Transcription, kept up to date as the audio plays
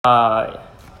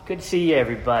Good to see you,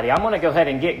 everybody. I'm going to go ahead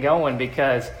and get going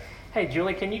because, hey,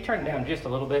 Julie, can you turn it down just a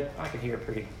little bit? I could hear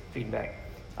pretty feedback.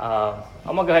 I'm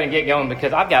going to go ahead and get going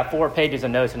because I've got 4 pages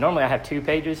of notes, and normally I have 2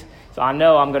 pages, so I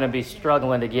know I'm going to be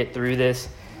struggling to get through this.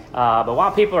 But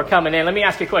while people are coming in, let me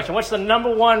ask you a question. What's the number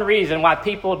one reason why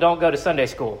people don't go to Sunday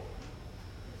school?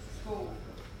 School.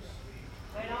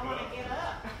 They don't want to get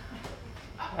up.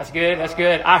 That's good. That's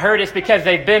good. I heard it's because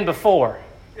they've been before.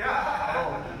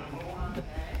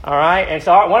 All right, and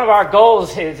so one of our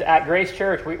goals is at Grace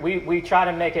Church, we try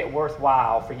to make it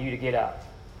worthwhile for you to get up.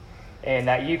 And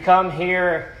that you come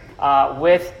here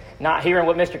with not hearing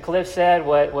what Mr. Cliff said,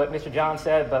 what Mr. John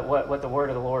said, but what the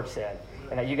word of the Lord said.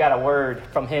 And that you got a word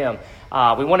from him.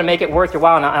 We want to make it worth your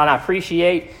while, and I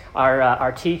appreciate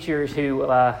our teachers who,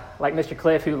 like Mr.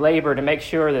 Cliff, who labor to make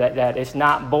sure that it's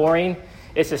not boring.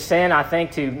 It's a sin, I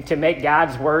think, to make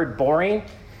God's word boring.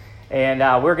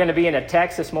 And we're going to be in a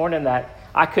text this morning that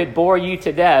I could bore you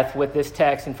to death with this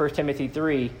text in 1 Timothy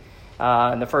 3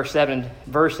 in the first 7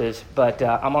 verses, but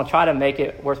I'm going to try to make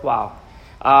it worthwhile.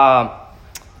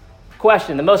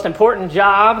 Question, the most important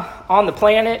job on the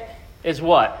planet is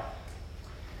what?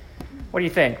 What do you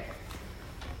think?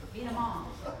 Being a mom.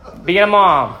 Being a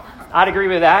mom. I'd agree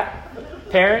with that.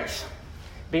 Parents.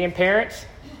 Being parents.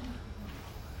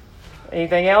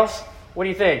 Anything else? What do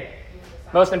you think?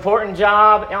 Most important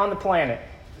job on the planet?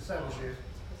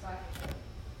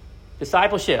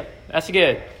 Discipleship. That's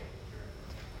good.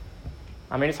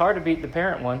 I mean, it's hard to beat the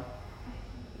parent one.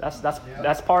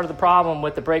 That's part of the problem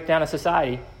with the breakdown of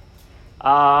society.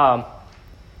 I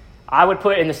would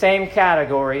put in the same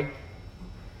category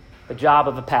the job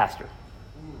of a pastor.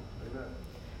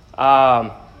 I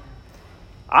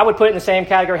would put it in the same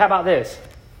category. How about this?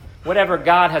 Whatever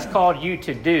God has called you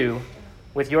to do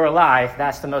with your life,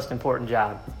 that's the most important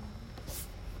job.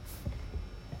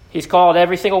 He's called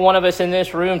every single one of us in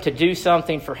this room to do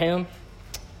something for him.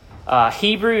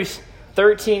 Hebrews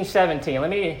 13:17.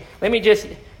 Let me just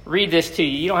read this to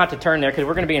you. You don't have to turn there because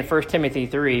we're going to be in 1 Timothy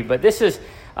 3. But this is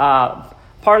part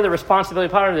of the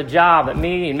responsibility, part of the job that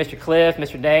me and Mr. Cliff,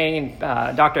 Mr. Dane,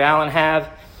 Dr. Allen have.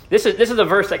 This is a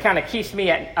verse that kind of keeps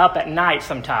me up at night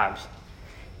sometimes.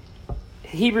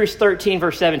 Hebrews 13,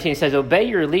 verse 17 says, "Obey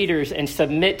your leaders and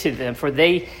submit to them, for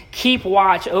they keep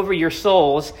watch over your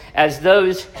souls as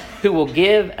those who will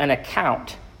give an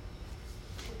account."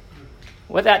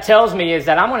 What that tells me is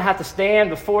that I'm going to have to stand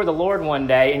before the Lord one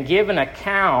day and give an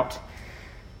account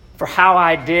for how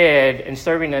I did in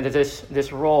serving into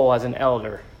this role as an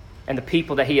elder and the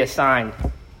people that he assigned.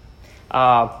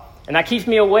 And that keeps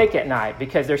me awake at night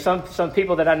because there's some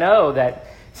people that I know that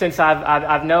since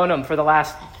I've known them for the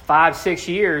last 5-6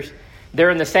 years, they're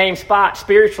in the same spot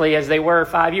spiritually as they were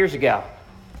 5 years ago.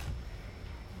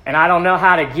 And I don't know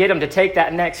how to get them to take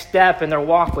that next step in their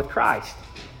walk with Christ.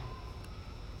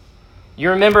 You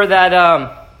remember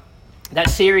that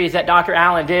series that Dr.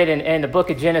 Allen did in the book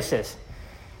of Genesis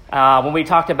when we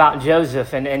talked about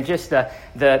Joseph and just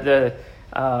the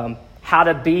how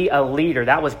to be a leader.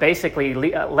 That was basically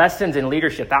lessons in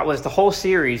leadership. That was the whole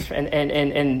series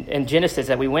in Genesis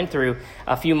that we went through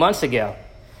a few months ago.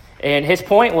 And his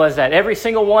point was that every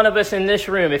single one of us in this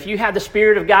room, if you have the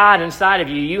Spirit of God inside of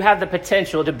you, you have the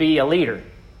potential to be a leader.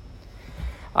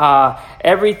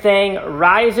 Everything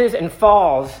rises and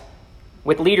falls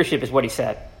with leadership is what he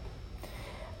said.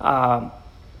 And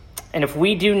if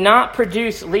we do not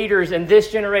produce leaders in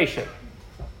this generation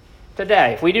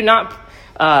today, if we do not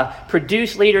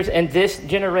produce leaders in this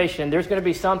generation, there's going to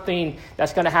be something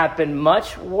that's going to happen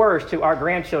much worse to our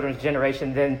grandchildren's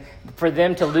generation than for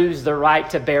them to lose the right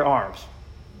to bear arms.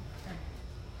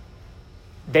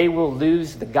 They will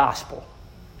lose the gospel.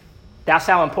 That's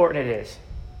how important it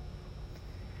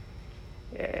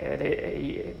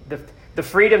is. The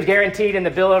freedoms guaranteed in the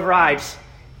Bill of Rights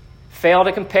fail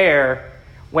to compare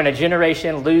when a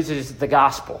generation loses the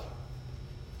gospel.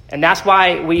 And that's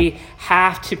why we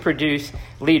have to produce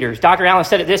leaders. Dr. Allen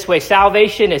said it this way: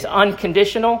 salvation is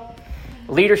unconditional,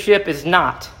 leadership is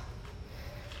not.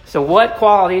 So what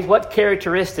qualities, what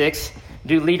characteristics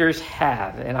do leaders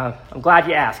have? And I'm glad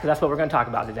you asked, because that's what we're going to talk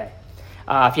about today.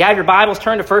 If you have your Bibles,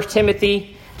 turn to 1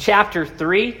 Timothy chapter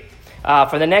 3.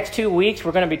 For the next 2 weeks,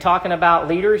 we're going to be talking about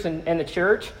leaders in the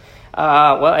church.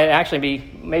 Well, it actually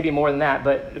be maybe more than that,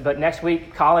 but next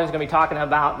week, Colin's going to be talking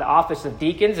about the office of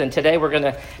deacons, and today we're going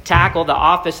to tackle the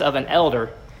office of an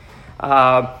elder.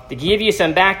 To give you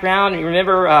some background, you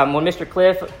remember when Mr.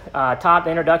 Cliff taught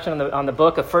the introduction on the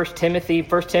book of 1 Timothy.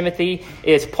 1 Timothy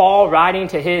is Paul writing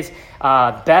to his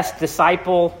best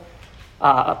disciple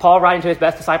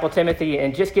Timothy,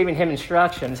 and just giving him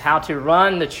instructions how to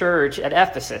run the church at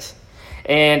Ephesus.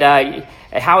 and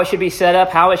how it should be set up,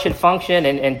 how it should function.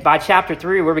 And by chapter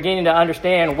 3, we're beginning to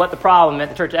understand what the problem at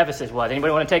the church of Ephesus was.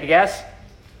 Anybody want to take a guess?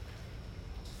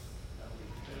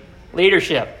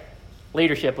 Leadership.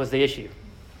 Leadership was the issue.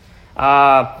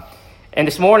 And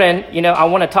this morning, I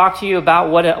want to talk to you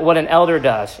about what an elder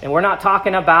does. And we're not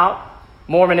talking about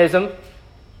Mormonism.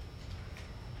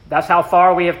 That's how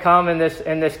far we have come in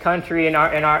this country in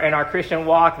our Christian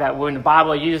walk, that when the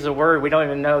Bible uses a word, we don't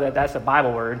even know that that's a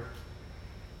Bible word.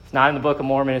 It's not in the Book of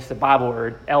Mormon, it's the Bible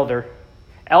word, elder.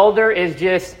 Elder is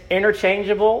just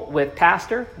interchangeable with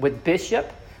pastor, with bishop,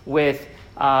 with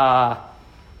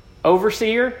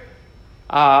overseer,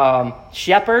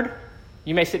 shepherd.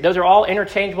 You may say those are all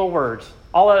interchangeable words.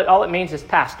 All it means is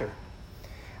pastor.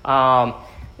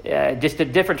 Just a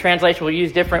different translation will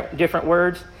use different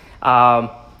words.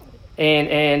 So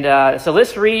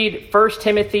let's read 1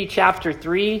 Timothy chapter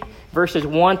 3, verses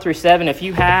 1 through 7. If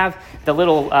you have the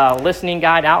little listening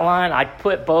guide outline, I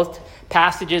put both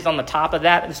passages on the top of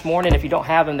that this morning. If you don't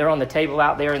have them, they're on the table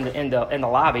out there in the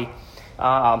lobby.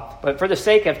 But for the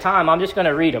sake of time, I'm just going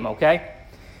to read them, okay?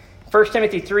 1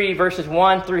 Timothy 3, verses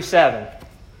 1 through 7.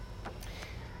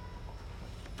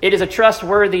 It is a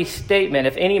trustworthy statement.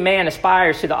 If any man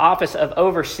aspires to the office of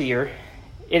overseer,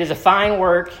 it is a fine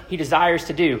work he desires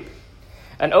to do.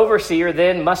 An overseer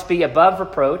then must be above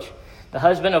reproach, the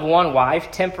husband of one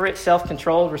wife, temperate,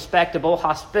 self-controlled, respectable,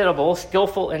 hospitable,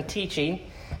 skillful in teaching,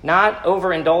 not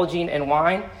overindulging in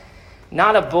wine,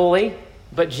 not a bully,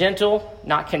 but gentle,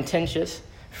 not contentious,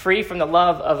 free from the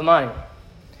love of money.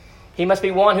 He must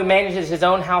be one who manages his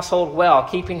own household well,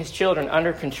 keeping his children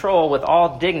under control with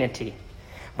all dignity.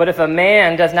 But if a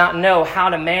man does not know how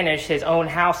to manage his own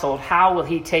household, how will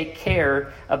he take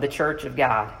care of the church of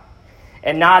God?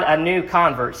 And not a new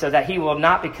convert, so that he will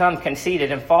not become conceited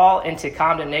and fall into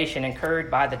condemnation incurred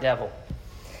by the devil.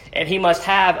 And he must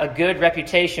have a good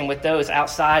reputation with those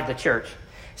outside the church,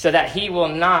 so that he will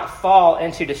not fall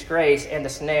into disgrace and the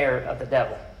snare of the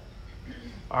devil.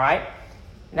 All right?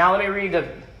 Now let me read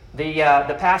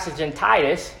the passage in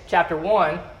Titus chapter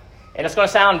 1, and it's going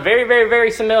to sound very, very, very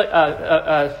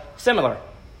similar.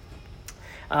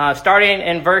 Starting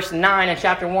in verse 9 in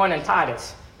chapter 1 in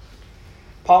Titus.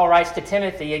 Paul writes to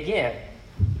Timothy again.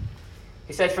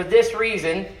 He said, "For this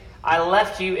reason I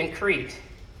left you in Crete,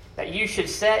 that you should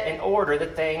set in order the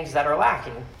things that are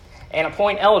lacking, and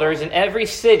appoint elders in every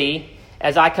city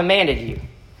as I commanded you.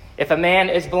 If a man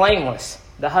is blameless,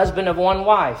 the husband of one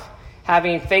wife,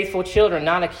 having faithful children,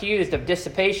 not accused of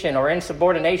dissipation or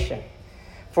insubordination.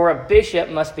 For a bishop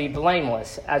must be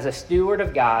blameless, as a steward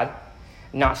of God,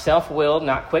 not self-willed,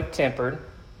 not quick-tempered,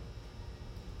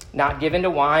 not given to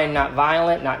wine, not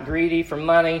violent, not greedy for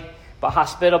money, but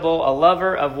hospitable, a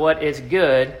lover of what is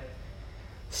good,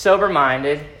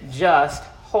 sober-minded, just,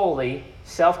 holy,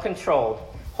 self-controlled,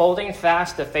 holding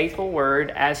fast the faithful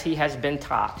word as he has been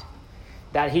taught,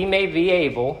 that he may be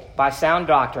able, by sound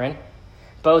doctrine,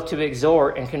 both to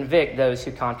exhort and convict those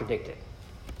who contradict it."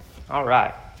 All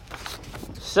right.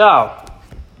 So,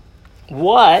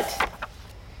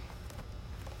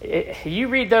 you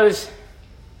read those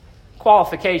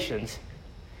qualifications,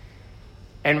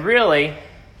 and really,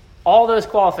 all those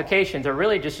qualifications are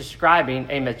really just describing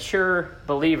a mature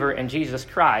believer in Jesus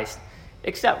Christ,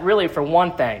 except really for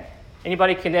one thing.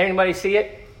 Can anybody see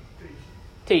it?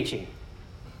 Teaching.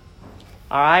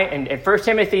 All right, and in 1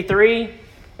 Timothy 3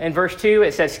 and verse 2,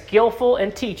 it says skillful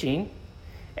in teaching.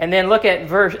 And then look at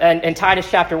in Titus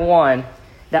chapter 1,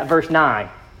 that verse 9.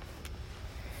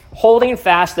 Holding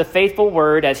fast the faithful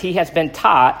word as he has been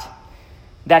taught,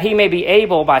 that he may be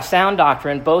able by sound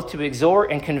doctrine both to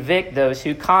exhort and convict those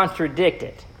who contradict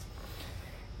it.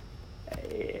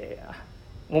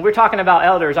 When we're talking about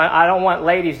elders, I don't want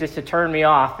ladies just to turn me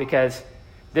off because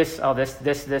this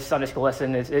Sunday school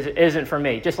lesson isn't for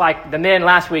me. Just like the men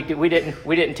last week, we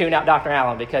didn't tune out Dr.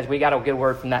 Allen because we got a good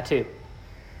word from that too.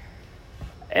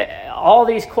 All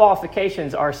these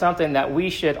qualifications are something that we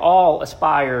should all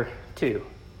aspire to.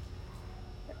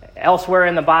 Elsewhere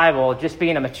in the Bible, just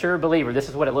being a mature believer, this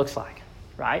is what it looks like,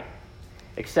 right?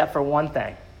 Except for one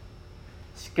thing: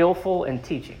 skillful in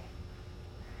teaching.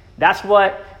 That's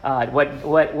what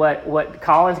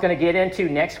Colin's going to get into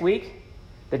next week.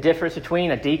 The difference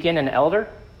between a deacon and an elder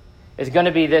is going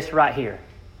to be this right here.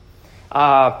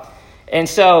 And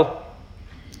so,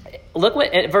 look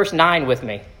at verse 9 with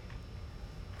me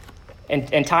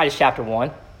in Titus chapter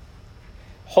 1.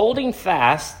 Holding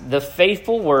fast the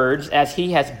faithful words as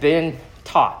he has been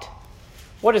taught.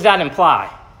 What does that imply?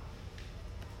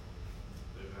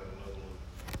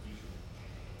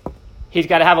 He's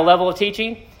got to have a level of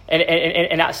teaching.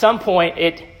 And at some point,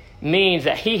 it means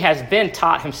that he has been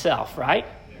taught himself, right?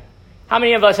 How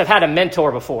many of us have had a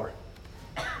mentor before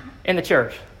in the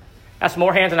church? That's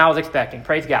more hands than I was expecting.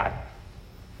 Praise God.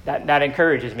 That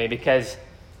encourages me because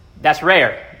that's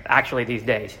rare, actually, these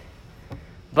days.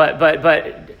 But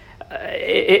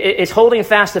it's holding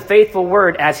fast the faithful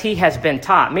word as he has been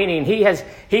taught, meaning he has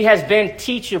been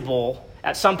teachable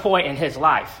at some point in his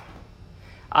life.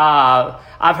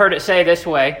 I've heard it say this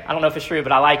way. I don't know if it's true,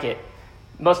 but I like it.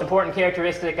 Most important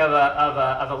characteristic of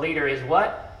a leader is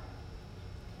what?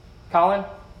 Colin?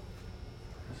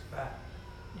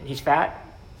 He's fat.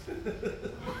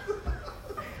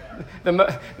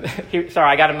 Sorry,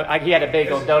 I got him. He had a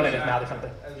big old donut in his mouth or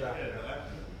something.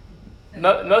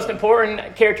 Most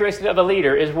important characteristic of a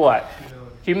leader is what?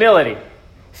 Humility.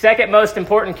 Second most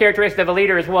important characteristic of a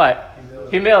leader is what?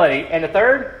 Humility. And the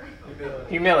third?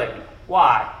 Humility.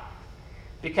 Why?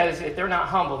 Because if they're not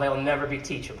humble, they'll never be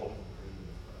teachable.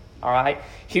 All right?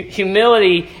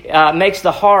 Humility makes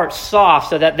the heart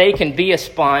soft so that they can be a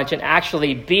sponge and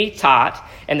actually be taught.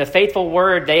 And the faithful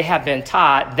word they have been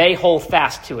taught, they hold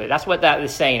fast to it. That's what that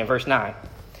is saying in verse 9.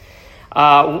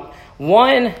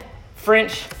 One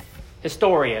French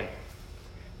historian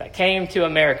that came to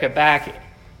America back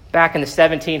in the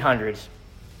 1700s,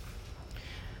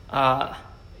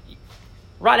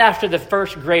 right after the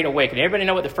First Great Awakening. Everybody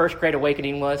know what the First Great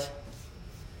Awakening was?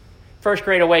 First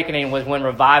Great Awakening was when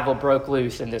revival broke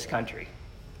loose in this country.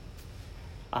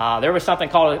 There was something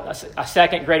called a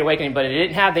Second Great Awakening, but it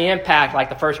didn't have the impact like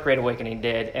the First Great Awakening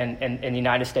did in the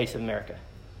United States of America.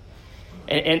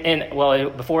 Well,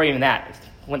 before even that,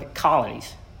 when the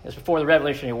colonies, it was before the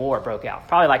Revolutionary War broke out,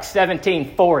 probably like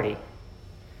 1740.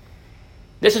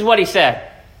 This is what he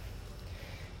said.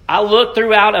 I looked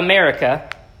throughout America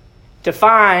to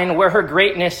find where her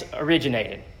greatness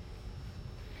originated.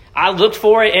 I looked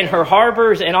for it in her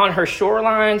harbors and on her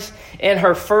shorelines, in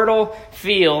her fertile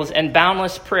fields and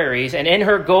boundless prairies, and in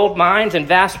her gold mines and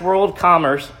vast world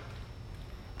commerce,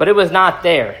 but it was not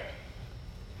there.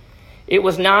 It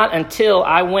was not until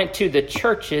I went to the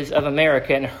churches of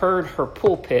America and heard her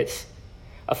pulpits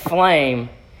aflame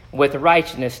with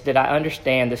righteousness did I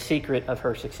understand the secret of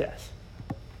her success.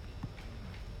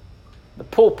 The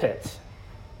pulpits.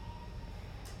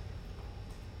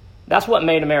 That's what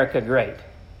made America great.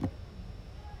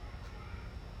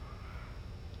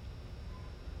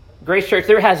 Grace Church,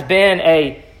 there has been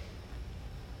a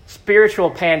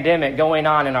spiritual pandemic going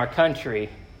on in our country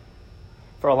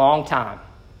for a long time.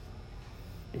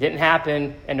 It didn't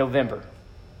happen in November.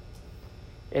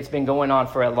 It's been going on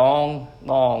for a long,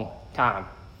 long time.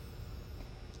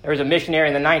 There was a missionary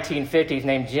in the 1950s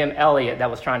named Jim Elliot that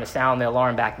was trying to sound the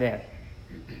alarm back then.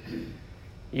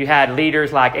 You had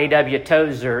leaders like A.W.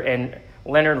 Tozer and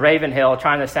Leonard Ravenhill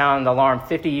trying to sound the alarm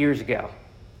 50 years ago.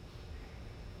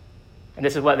 And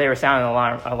this is what they were sounding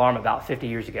the alarm about 50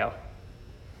 years ago.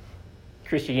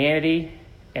 Christianity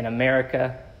in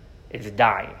America is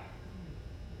dying.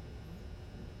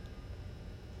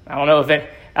 I don't know if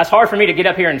that's hard for me to get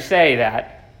up here and say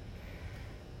that.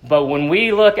 But when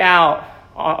we look on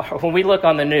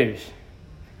the news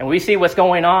and we see what's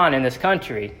going on in this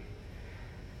country,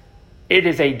 it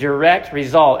is a direct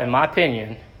result, in my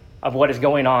opinion, of what is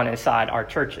going on inside our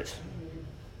churches.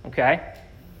 Okay?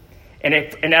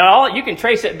 And all you can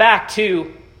trace it back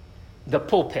to the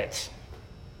pulpits,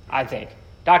 I think.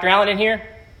 Dr. Allen in here?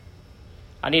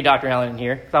 I need Dr. Allen in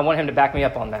here because I want him to back me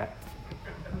up on that.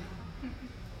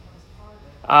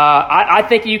 I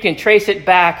think you can trace it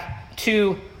back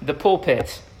to the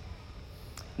pulpits.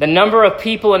 The number of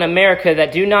people in America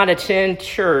that do not attend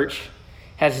church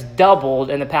has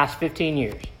doubled in the past 15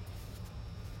 years.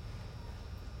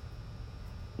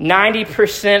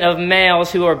 90% of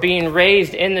males who are being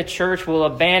raised in the church will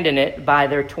abandon it by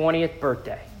their 20th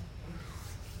birthday.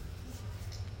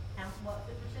 What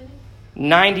the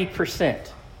percentage?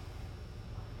 90%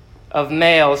 of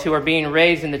males who are being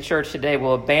raised in the church today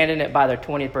will abandon it by their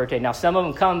 20th birthday. Now, some of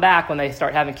them come back when they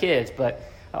start having kids, but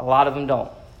a lot of them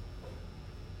don't.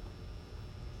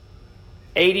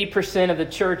 80% of the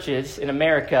churches in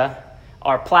America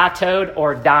are plateaued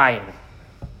or dying.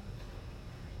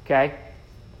 Okay?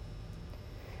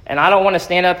 And I don't want to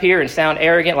stand up here and sound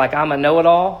arrogant like I'm a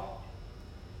know-it-all.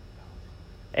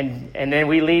 And then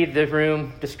we leave the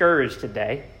room discouraged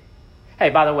today.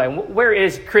 Hey, by the way, where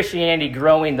is Christianity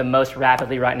growing the most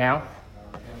rapidly right now?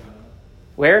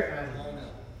 Where?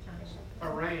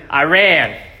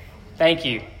 Iran. Thank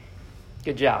you.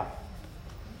 Good job.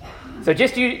 So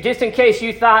just in case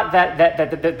you thought that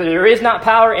there is not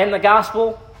power in the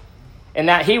gospel and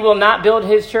that he will not build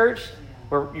his church,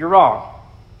 you're wrong.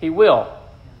 He will.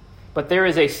 But there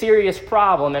is a serious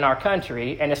problem in our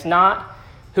country, and it's not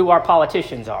who our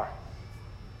politicians are.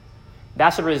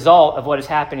 That's a result of what is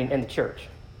happening in the church.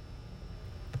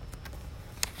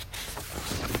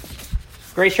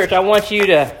 Grace Church, I want you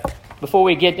to, before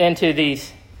we get into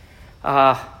these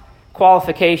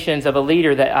qualifications of a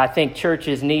leader that I think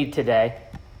churches need today,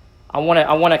 I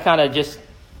want to kind of just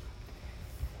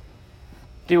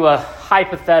do a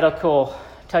hypothetical,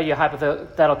 tell you a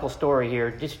hypothetical story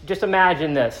here. Just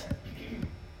imagine this.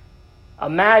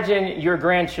 Imagine your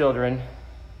grandchildren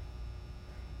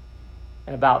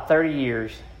in about 30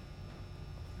 years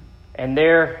and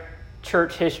their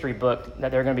church history book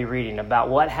that they're going to be reading about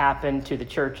what happened to the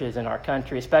churches in our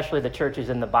country, especially the churches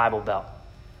in the Bible Belt.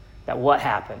 That what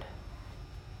happened.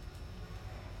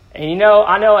 And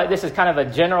I know this is kind of a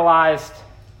generalized,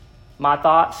 my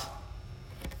thoughts.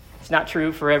 It's not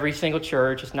true for every single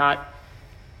church. It's not.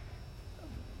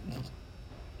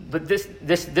 But this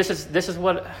is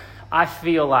what I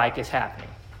feel like is happening.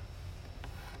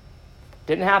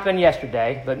 Didn't happen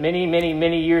yesterday, but many, many,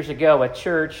 many years ago, a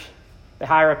church, they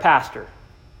hire a pastor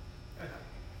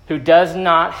who does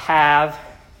not have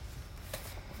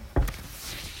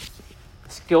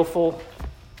skillful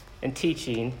in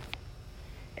teaching,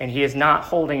 and he is not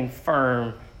holding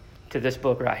firm to this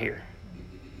book right here.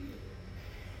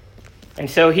 And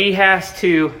so he has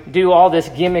to do all this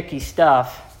gimmicky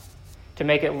stuff to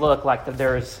make it look like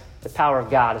the power of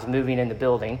God is moving in the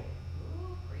building.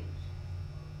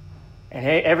 And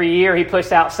every year he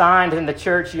puts out signs in the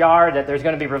church yard that there's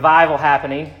going to be revival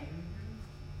happening.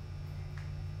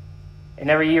 And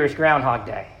every year is Groundhog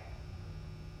Day.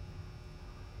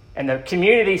 And the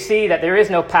community see that there is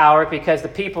no power because the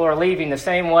people are leaving the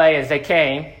same way as they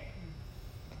came.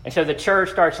 And so the church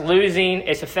starts losing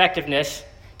its effectiveness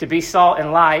to be salt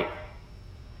and light.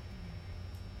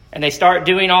 And they start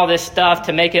doing all this stuff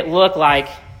to make it look like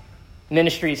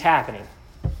ministry is happening.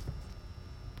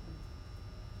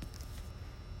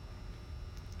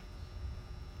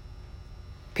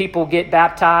 People get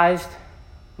baptized,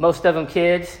 most of them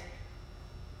kids,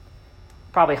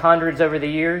 probably hundreds over the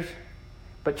years,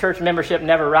 but church membership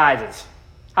never rises.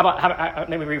 Let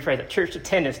me rephrase that. Church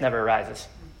attendance never rises.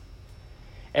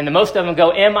 And most of them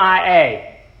go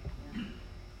MIA.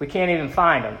 We can't even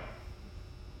find them.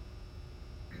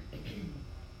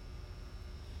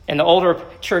 And the older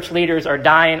church leaders are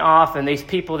dying off, and these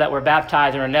people that were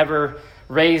baptized are never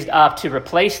raised up to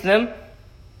replace them.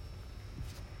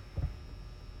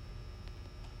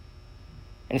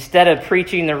 Instead of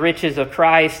preaching the riches of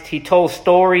Christ, he told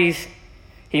stories.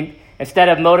 Instead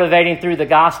of motivating through the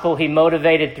gospel, he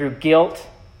motivated through guilt.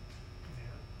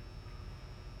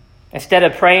 Instead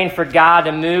of praying for God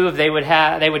to move, they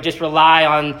would just rely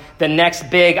on the next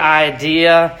big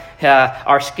idea,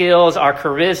 our skills, our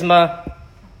charisma.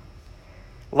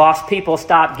 Lost people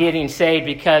stopped getting saved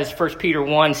because 1 Peter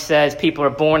 1 says people are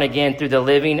born again through the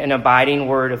living and abiding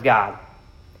word of God.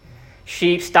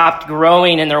 Sheep stopped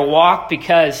growing in their walk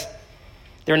because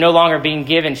they're no longer being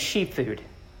given sheep food.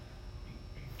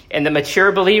 And the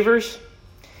mature believers,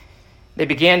 they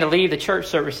began to leave the church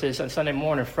services on Sunday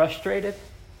morning frustrated,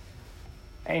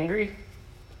 angry,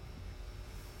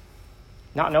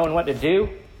 not knowing what to do.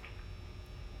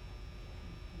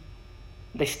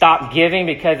 They stopped giving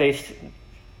because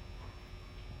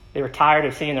they were tired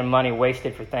of seeing their money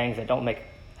wasted for things that don't make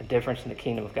a difference in the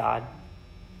kingdom of God.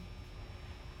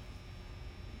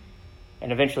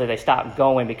 And eventually they stop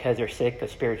going because they're sick of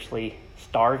spiritually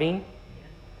starving.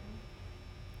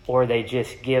 Or they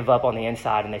just give up on the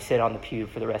inside and they sit on the pew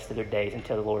for the rest of their days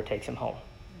until the Lord takes them home.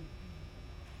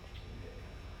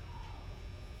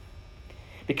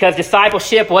 Because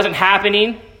discipleship wasn't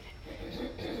happening,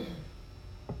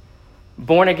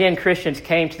 born-again Christians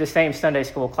came to the same Sunday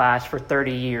school class for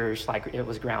 30 years like it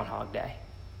was Groundhog Day.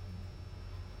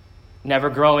 Never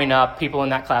growing up, people in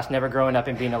that class never growing up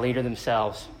and being a leader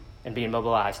themselves and being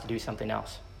mobilized to do something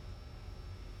else.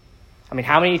 I mean,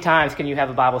 how many times can you have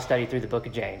a Bible study through the book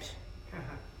of James?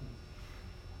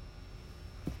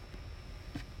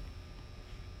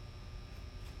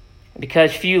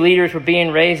 Because few leaders were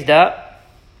being raised up,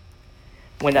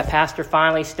 when that pastor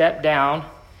finally stepped down,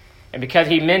 and because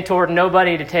he mentored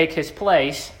nobody to take his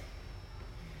place,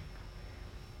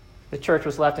 the church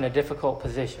was left in a difficult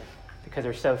position because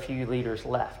there's so few leaders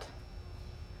left.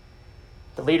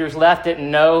 The leaders left didn't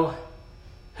know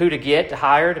who to get, to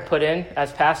hire, to put in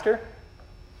as pastor.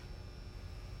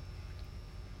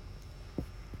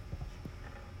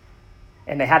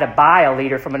 And they had to buy a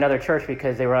leader from another church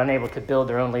because they were unable to build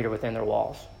their own leader within their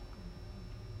walls.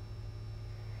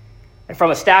 And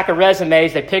from a stack of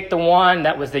resumes, they picked the one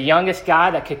that was the youngest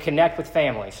guy that could connect with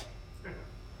families.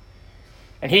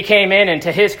 And he came in, and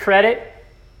to his credit,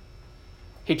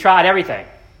 he tried everything.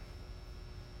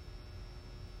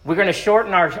 We're going to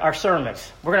shorten our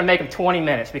sermons. We're going to make them 20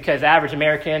 minutes because the average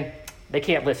American, they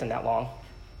can't listen that long.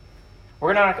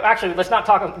 We're going to actually, we're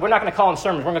not going to call them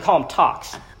sermons. We're going to call them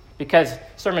talks because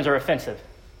sermons are offensive.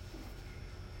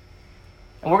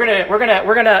 And we're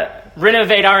going to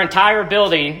renovate our entire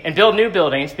building and build new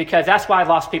buildings because that's why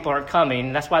lost people aren't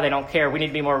coming. That's why they don't care. We need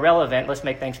to be more relevant. Let's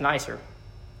make things nicer.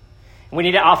 We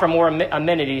need to offer more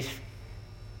amenities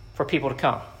for people to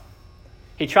come.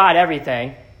 He tried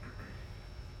everything,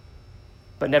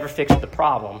 but never fixed the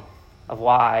problem of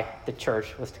why the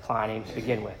church was declining to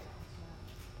begin with.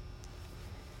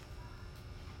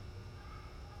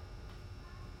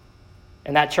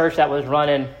 And that church that was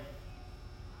running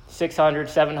 600,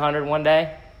 700 one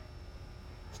day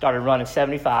started running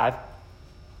 75,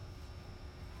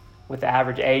 with the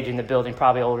average age in the building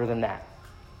probably older than that.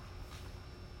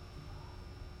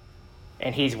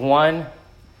 And he's one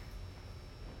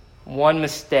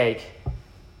mistake,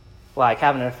 like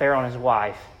having an affair on his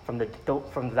wife, from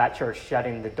that church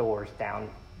shutting the doors down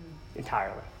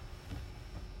entirely.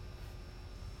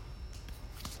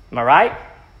 Am I right?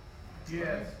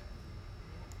 Yes.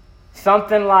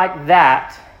 Something like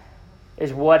that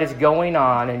is what is going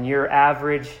on in your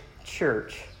average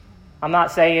church. I'm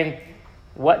not saying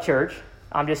what church.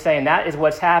 I'm just saying that is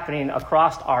what's happening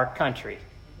across our country.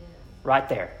 Right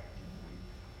there.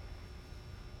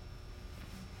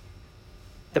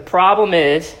 The problem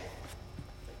is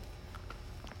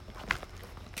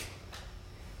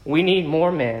we need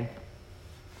more men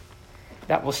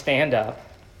that will stand up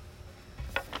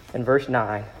in verse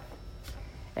 9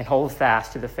 and hold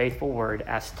fast to the faithful word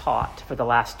as taught for the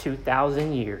last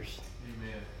 2,000 years.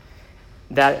 Amen.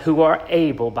 That who are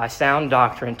able by sound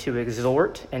doctrine to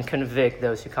exhort and convict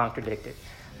those who contradict it.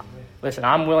 Amen. Listen,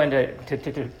 I'm willing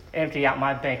to empty out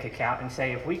my bank account and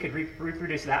say if we could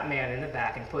reproduce that man in the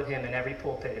back and put him in every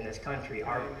pulpit in this country,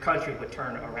 our country would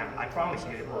turn around. I promise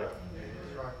you it would.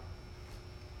 That's right.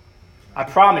 I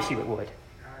promise you it would.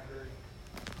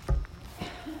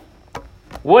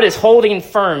 What does holding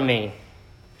firm mean?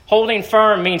 Holding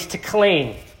firm means to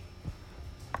cling.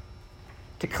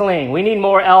 To cling. We need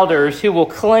more elders who will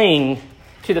cling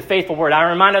to the faithful word. I'm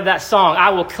reminded of that song,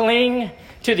 I will cling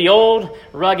to the old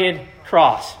rugged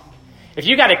cross. If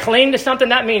you got to cling to something,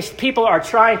 that means people are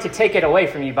trying to take it away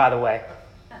from you, by the way.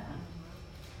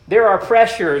 There are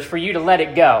pressures for you to let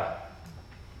it go.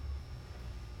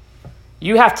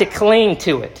 You have to cling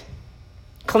to it.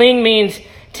 Cling means,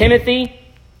 Timothy,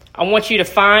 I want you to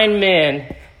find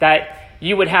men that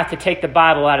you would have to take the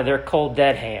Bible out of their cold,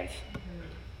 dead hands.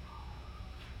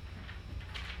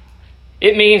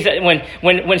 It means that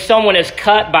when someone is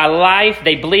cut by life,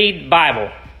 they bleed Bible.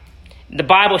 The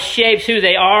Bible shapes who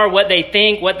they are, what they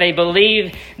think, what they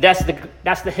believe. That's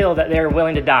the hill that they're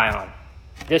willing to die on.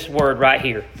 This word right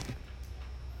here.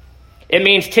 It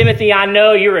means, Timothy, I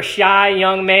know you're a shy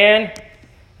young man.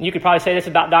 You could probably say this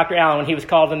about Dr. Allen when he was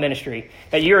called to ministry.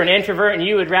 That you're an introvert and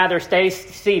you would rather stay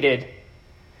seated.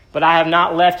 But I have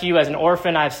not left you as an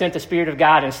orphan. I have sent the Spirit of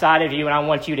God inside of you, and I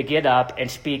want you to get up and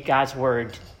speak God's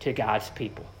word to God's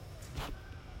people.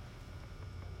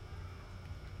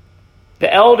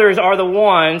 The elders are the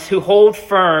ones who hold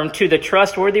firm to the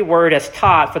trustworthy word as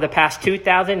taught for the past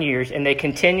 2,000 years, and they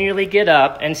continually get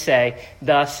up and say,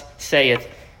 thus saith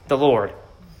the Lord.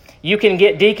 You can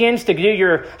get deacons to do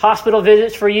your hospital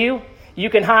visits for you. You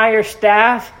can hire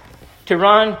staff to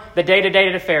run the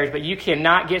day-to-day affairs, but you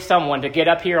cannot get someone to get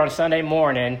up here on Sunday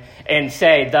morning and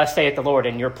say, thus saith the Lord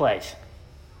in your place.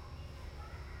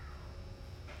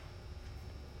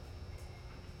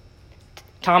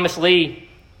 Thomas Lee,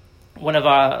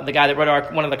 the guy that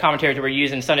wrote one of the commentaries that we're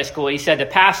using in Sunday school, he said the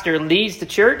pastor leads the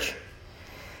church,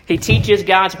 he teaches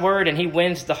God's word, and he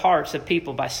wins the hearts of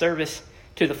people by service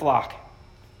to the flock.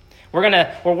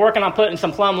 We're working on putting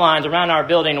some plumb lines around our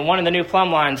building, and one of the new plumb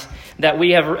lines that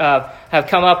we have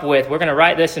come up with, we're going to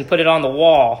write this and put it on the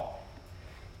wall.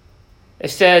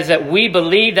 It says that we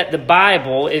believe that the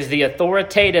Bible is the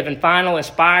authoritative and final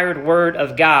inspired word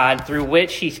of God through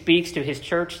which he speaks to his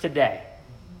church today.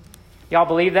 Y'all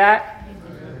believe that?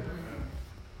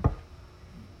 It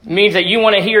means that you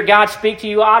want to hear God speak to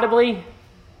you audibly?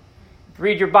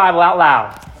 Read your Bible out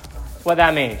loud. That's what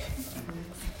that means.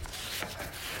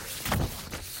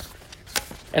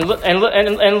 And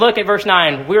look at verse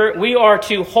 9. We are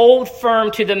to hold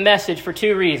firm to the message for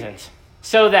two reasons.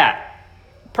 So that,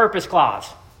 purpose clause.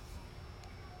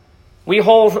 We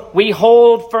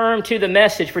hold firm to the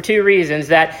message for two reasons.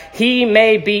 That he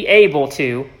may be able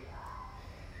to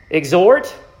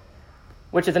exhort,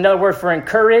 which is another word for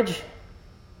encourage,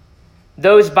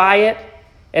 those by it.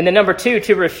 And then number two,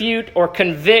 to refute or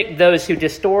convict those who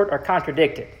distort or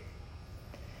contradict it.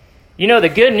 You know, the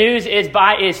good news is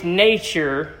by its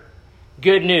nature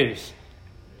good news.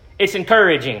 It's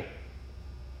encouraging.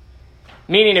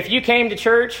 Meaning if you came to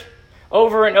church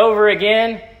over and over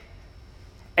again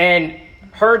and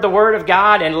heard the word of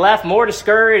God and left more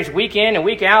discouraged week in and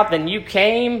week out than you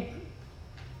came,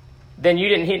 then you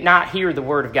did not hear the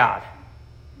word of God.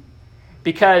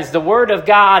 Because the word of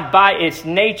God by its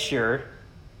nature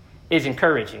is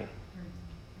encouraging.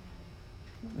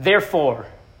 Therefore,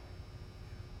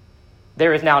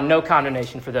 there is now no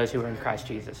condemnation for those who are in Christ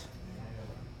Jesus.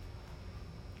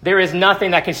 There is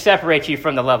nothing that can separate you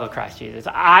from the love of Christ Jesus.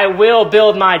 I will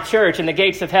build my church, and the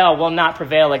gates of hell will not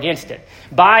prevail against it.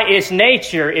 By its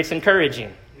nature, it's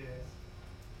encouraging.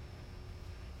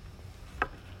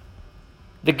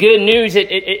 The good news,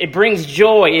 it brings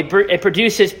joy. It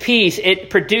produces peace.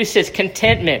 It produces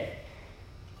contentment.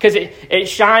 Because it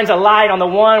shines a light on the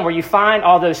one where you find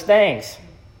all those things.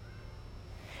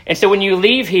 And so when you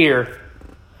leave here,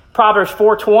 Proverbs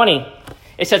 4:20,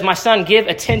 it says, "My son, give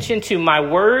attention to my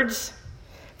words,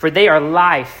 for they are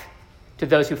life to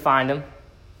those who find them."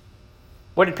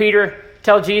 What did Peter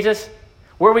tell Jesus?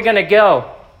 Where are we going to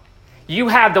go? You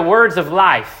have the words of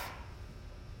life.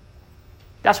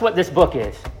 That's what this book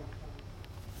is.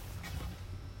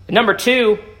 Number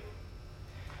 2,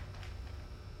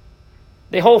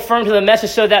 they hold firm to the message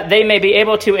so that they may be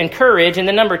able to encourage. And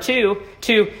then number 2,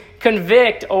 to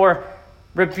convict or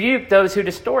rebuke those who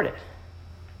distort it.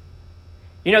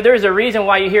 You know, there's a reason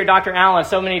why you hear Dr. Allen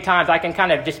so many times. I can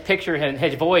kind of just picture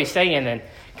his voice saying and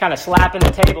kind of slapping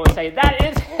the table and say, "That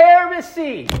is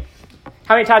heresy."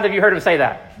 How many times have you heard him say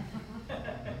that?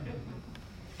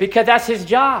 Because that's his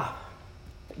job.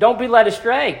 Don't be led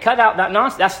astray. Cut out that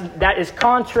nonsense. That is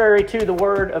contrary to the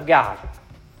word of God.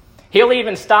 He'll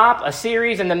even stop a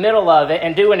series in the middle of it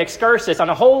and do an excursus on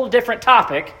a whole different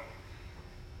topic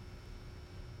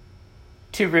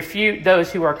to refute those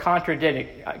who are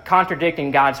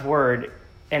contradicting God's word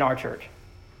in our church.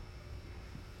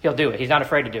 He'll do it. He's not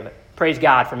afraid to do it. Praise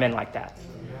God for men like that.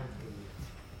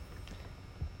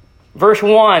 Verse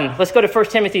 1. Let's go to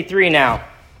 1 Timothy 3 now.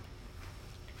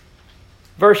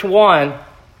 Verse 1.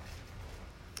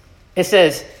 It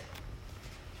says,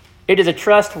 "It is a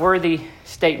trustworthy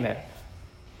statement.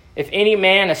 If any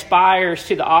man aspires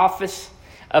to the office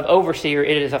of overseer,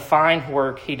 it is a fine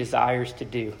work he desires to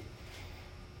do."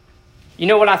 You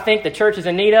know what I think the church is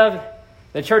in need of?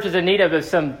 The church is in need of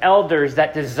some elders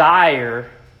that desire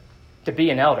to be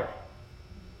an elder.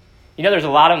 You know, there's a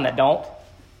lot of them that don't.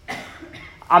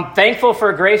 I'm thankful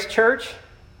for Grace Church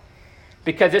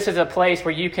because this is a place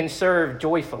where you can serve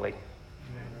joyfully.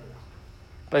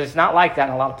 But it's not like that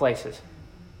in a lot of places.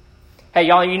 Hey,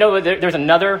 y'all, you know there's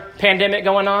another pandemic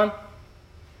going on?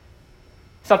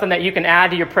 Something that you can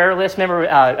add to your prayer list.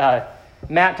 Remember,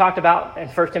 Matt talked about in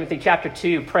 1 Timothy chapter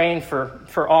 2, praying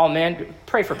for all men.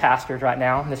 Pray for pastors right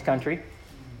now in this country.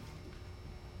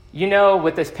 You know,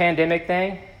 with this pandemic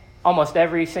thing, almost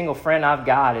every single friend I've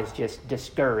got is just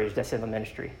discouraged that's in the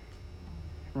ministry.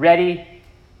 Ready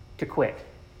to quit.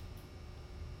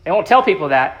 They won't tell people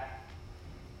that,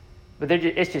 but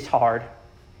it's just hard.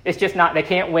 It's just not, they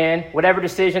can't win. Whatever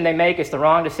decision they make, it's the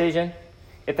wrong decision.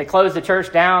 If they close the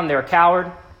church down, they're a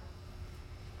coward.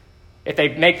 If they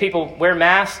make people wear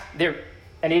masks, they're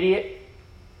an idiot.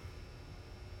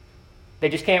 They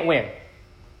just can't win.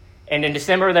 And in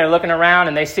December, they're looking around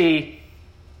and they see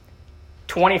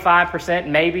 25%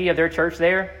 maybe of their church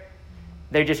there.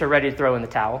 They just are ready to throw in the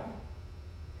towel.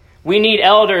 We need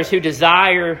elders who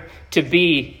desire to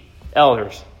be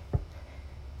elders.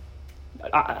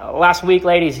 Last week,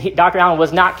 ladies, Dr. Allen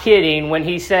was not kidding when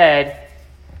he said,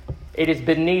 "It is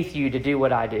beneath you to do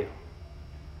what I do."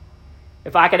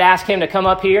 If I could ask him to come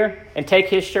up here and take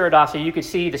his shirt off so you could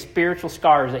see the spiritual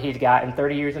scars that he's got in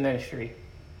 30 years of ministry,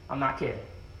 I'm not kidding.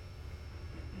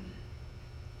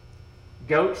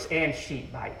 Goats and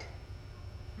sheep bite.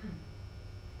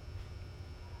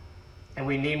 And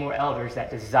we need more elders that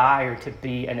desire to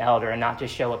be an elder and not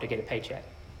just show up to get a paycheck.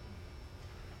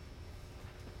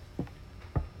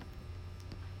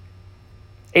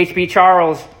 H.B.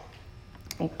 Charles,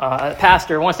 a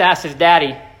pastor, once asked his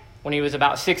daddy when he was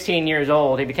about 16 years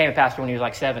old. He became a pastor when he was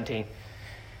like 17.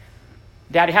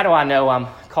 "Daddy, how do I know I'm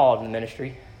called in the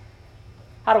ministry?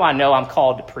 How do I know I'm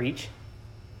called to preach?"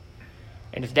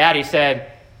 And his daddy said,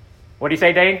 "What do you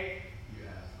say, Dane?" You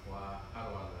asked, how do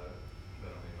I know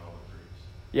that I'm called to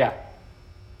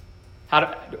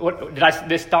preach? Yeah. Did I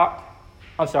this talk?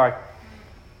 I'm sorry.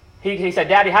 He said,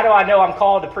 "Daddy, how do I know I'm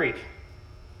called to preach?"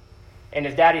 And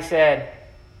his daddy said,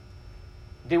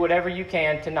 "Do whatever you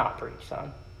can to not preach,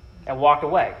 son." And walked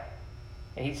away.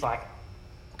 And he's like,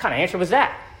 "What kind of answer was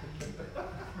that?"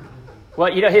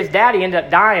 Well, his daddy ended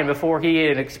up dying before he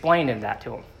had explained that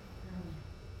to him.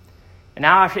 And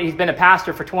now after he's been a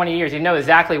pastor for 20 years, he knows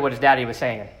exactly what his daddy was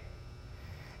saying.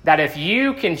 That if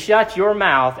you can shut your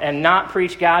mouth and not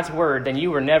preach God's word, then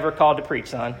you were never called to preach,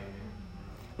 son.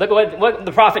 Look at what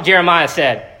the prophet Jeremiah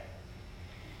said.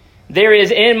 There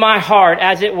is in my heart,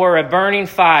 as it were, a burning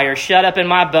fire shut up in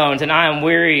my bones, and I am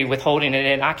weary with holding it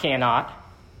in. I cannot.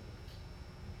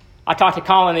 I talked to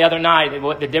Colin the other night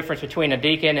what the difference between a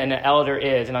deacon and an elder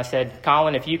is. And I said,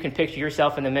 Colin, if you can picture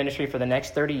yourself in the ministry for the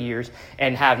next 30 years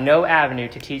and have no avenue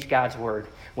to teach God's word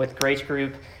with grace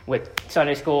group, with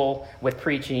Sunday school, with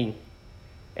preaching,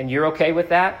 and you're okay with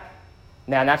that,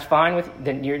 now that's fine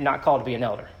then you're not called to be an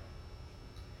elder.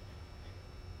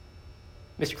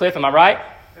 Mr. Cliff, am I right?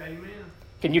 Amen.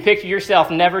 Can you picture yourself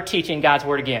never teaching God's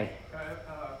word again?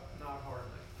 Not hardly.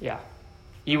 Yeah.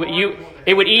 It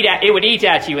would eat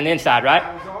at you in the inside, right?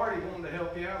 I was already wanting to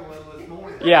help you out a little this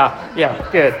morning. Yeah,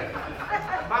 good.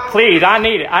 Please, I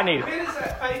need it. When is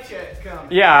that paycheck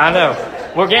coming? Yeah, I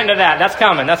know. We're getting to that. That's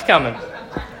coming.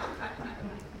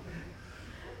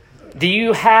 Do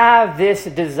you have this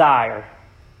desire?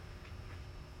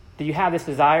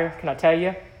 Can I tell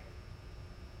you?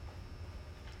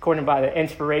 According by the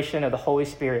inspiration of the Holy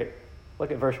Spirit.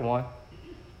 Look at verse 1.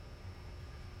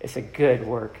 It's a good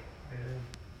work.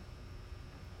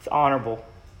 It's honorable.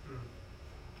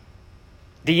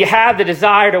 Do you have the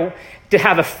desire to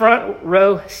have a front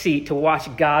row seat to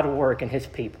watch God work in his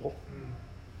people?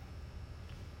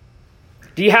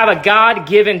 Do you have a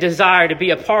God-given desire to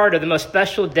be a part of the most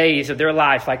special days of their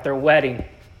life, like their wedding,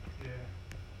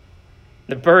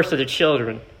 the birth of their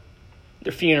children,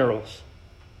 their funerals,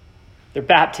 their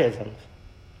baptisms,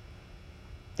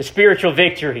 the spiritual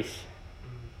victories?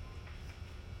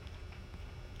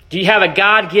 Do you have a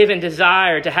God-given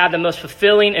desire to have the most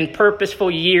fulfilling and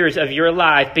purposeful years of your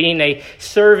life being a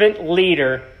servant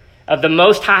leader of the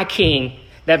Most High King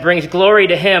that brings glory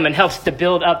to him and helps to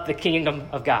build up the kingdom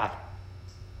of God?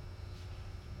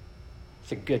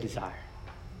 It's a good desire.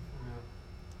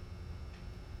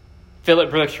 Philip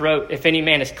Brooks wrote, if any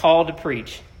man is called to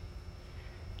preach,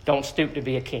 don't stoop to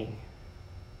be a king.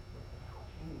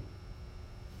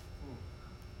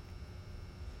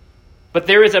 But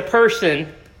there is a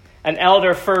person an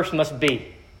elder first must be.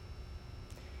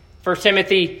 1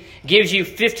 Timothy gives you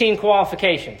 15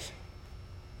 qualifications.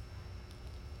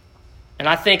 And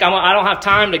I think I don't have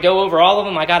time to go over all of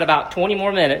them. I got about 20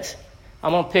 more minutes.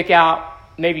 I'm going to pick out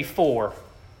maybe 4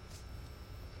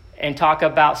 and talk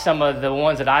about some of the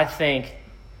ones that I think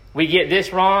we get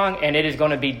this wrong and it is going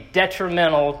to be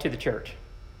detrimental to the church.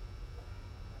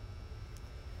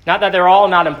 Not that they're all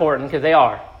not important, because they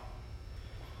are.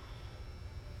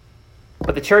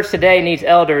 But the church today needs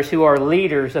elders who are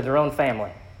leaders of their own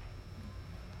family.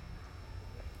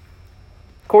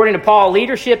 According to Paul,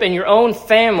 leadership in your own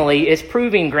family is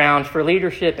proving ground for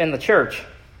leadership in the church.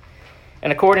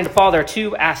 And according to Paul, there are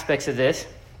 2 aspects of this.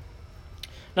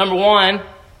 Number 1,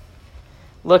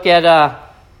 look at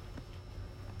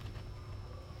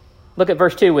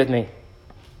verse 2 with me.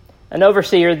 An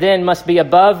overseer then must be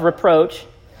above reproach,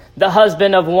 the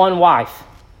husband of one wife.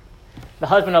 The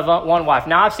husband of one wife.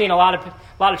 Now, I've seen a lot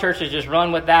of churches just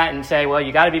run with that and say, well,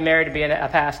 you got to be married to be a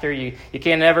pastor. You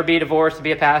can never be divorced to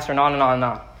be a pastor, and on and on and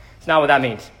on. It's not what that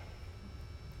means.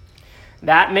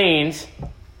 That means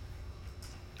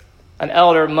an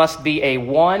elder must be a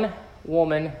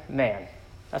one-woman man.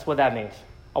 That's what that means.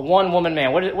 A one-woman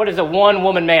man. What does a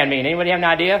one-woman man mean? Anybody have an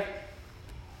idea?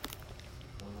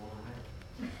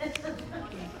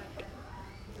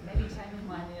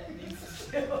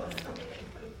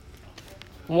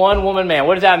 One-woman man.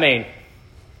 What does that mean?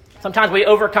 Sometimes we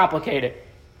overcomplicate it.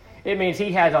 It means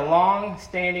he has a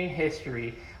long-standing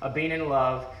history of being in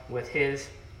love with his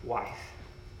wife.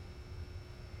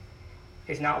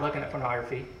 He's not looking at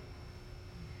pornography.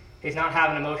 He's not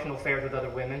having emotional affairs with other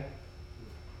women.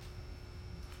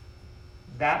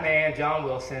 That man, John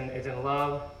Wilson, is in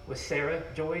love with Sarah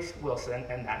Joyce Wilson,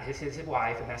 and that is his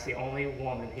wife, and that's the only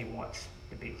woman he wants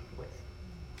to be with.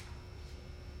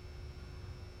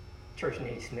 Church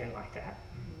needs men like that.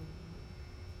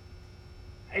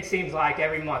 It seems like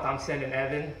every month I'm sending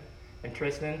Evan and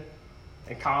Tristan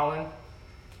and Colin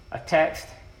a text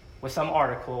with some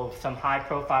article of some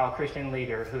high-profile Christian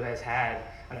leader who has had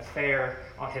an affair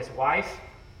on his wife.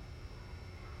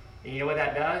 And you know what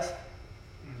that does?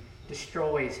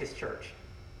 Destroys his church.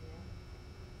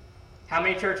 How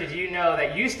many churches do you know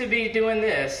that used to be doing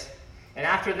this, and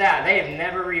after that, they have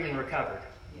never even recovered?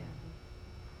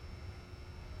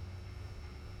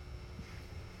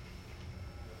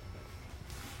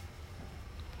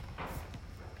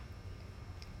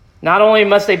 Not only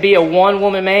must they be a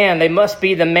one-woman man, they must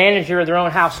be the manager of their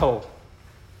own household.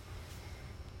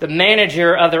 The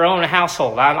manager of their own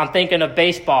household. I'm thinking of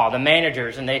baseball, the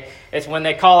managers, and it's when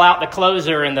they call out the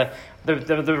closer and the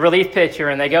relief pitcher,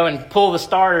 and they go and pull the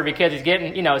starter because he's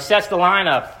getting, sets the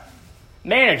lineup.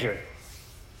 Manager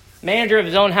of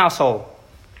his own household.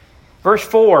 Verse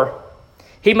 4,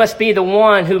 he must be the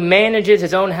one who manages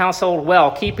his own household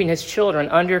well, keeping his children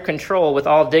under control with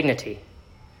all dignity.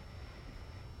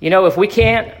 If we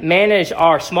can't manage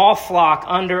our small flock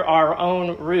under our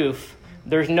own roof,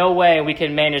 there's no way we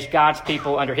can manage God's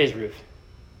people under his roof.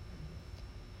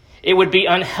 It would be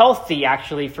unhealthy,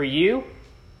 actually, for you,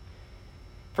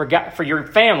 for your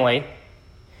family,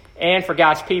 and for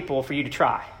God's people for you to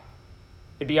try.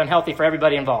 It'd be unhealthy for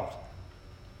everybody involved.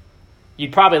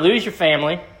 You'd probably lose your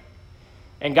family,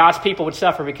 and God's people would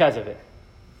suffer because of it.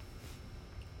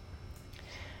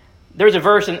 There's a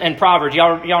verse in Proverbs.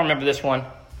 Y'all remember this one.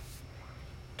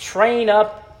 Train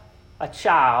up a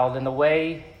child in the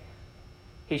way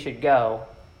he should go.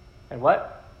 And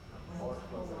what?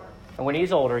 And when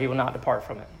he's older, he will not depart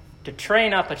from it. To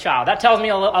train up a child. That tells me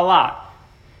a lot.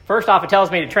 First off, it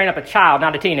tells me to train up a child,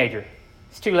 not a teenager.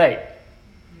 It's too late.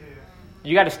 Yeah.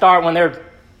 You got to start when they're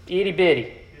itty-bitty.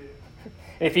 Yeah.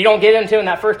 If you don't get into in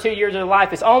that first 2 years of their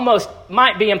life, it's almost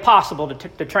might be impossible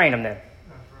to train them then.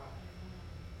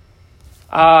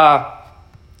 That's right.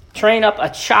 Train up a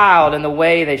child in the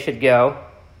way they should go.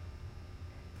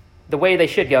 The way they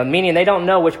should go, meaning they don't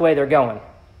know which way they're going.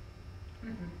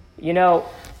 Mm-hmm.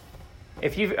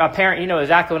 If you're a parent, you know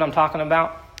exactly what I'm talking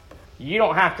about. You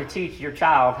don't have to teach your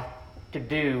child to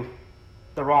do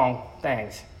the wrong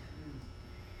things.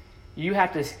 You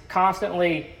have to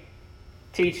constantly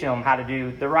teach them how to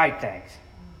do the right things.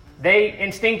 They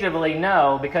instinctively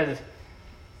know, because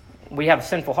we have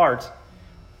sinful hearts,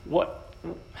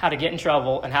 how to get in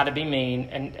trouble and how to be mean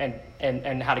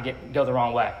and how to go the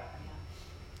wrong way.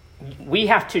 We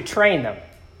have to train them.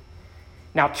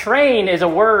 Now, train is a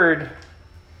word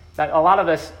that a lot of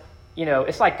us,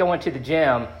 it's like going to the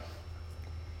gym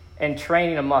and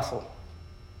training a muscle.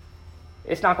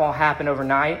 It's not going to happen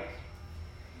overnight.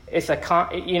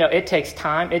 It takes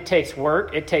time. It takes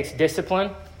work. It takes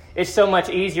discipline. It's so much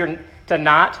easier to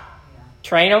not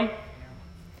train them.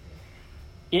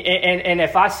 And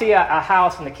if I see a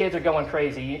house and the kids are going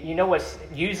crazy, you know what's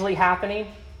usually happening?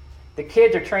 The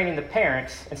kids are training the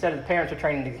parents instead of the parents are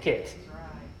training the kids.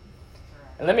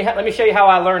 And let me show you how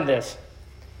I learned this.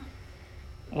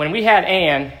 When we had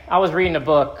Ann, I was reading a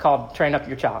book called Train Up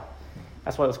Your Child.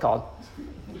 That's what it was called.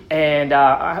 And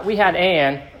we had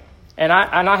Ann, and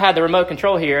I had the remote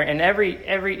control here, and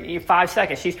every 5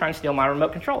 seconds she's trying to steal my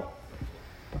remote control.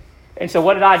 And so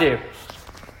what did I do?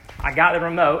 I got the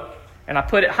remote, and I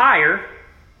put it higher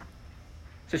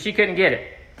so she couldn't get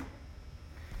it.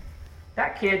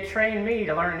 That kid trained me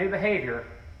to learn a new behavior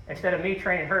instead of me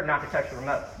training her not to touch the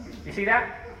remote. You see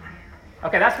that?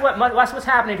 Okay, that's what's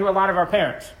happening to a lot of our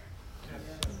parents.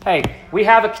 Hey, we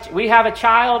have a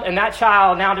child, and that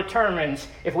child now determines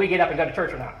if we get up and go to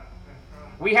church or not.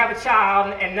 We have a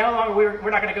child, and no longer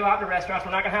we're not going to go out to restaurants.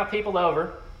 We're not going to have people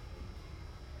over.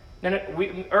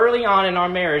 Then early on in our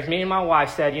marriage, me and my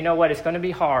wife said, you know what, it's going to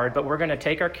be hard, but we're going to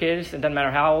take our kids, it doesn't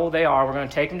matter how old they are, we're going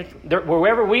to take them to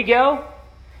wherever we go,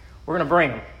 we're going to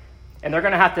bring them. And they're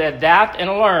going to have to adapt and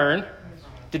learn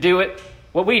to do it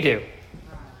what we do,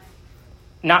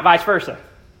 not vice versa.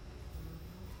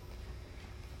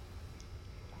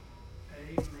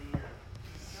 Amen.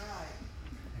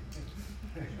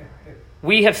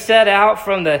 We have set out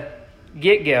from the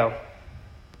get-go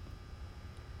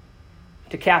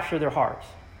to capture their hearts.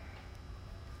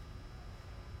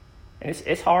 And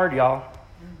it's hard, y'all.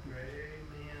 Amen.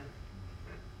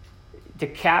 To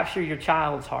capture your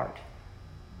child's heart.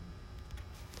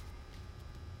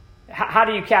 How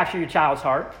do you capture your child's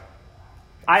heart?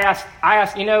 I asked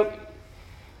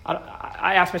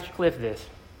Mr. Cliff this.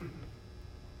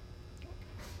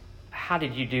 How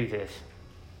did you do this?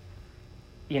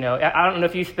 I don't know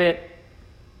if you spent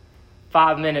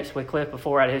 5 minutes with Cliff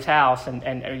before at his house, and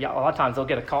a lot of times they'll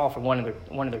get a call from one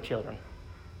of their children,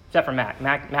 except for Mac.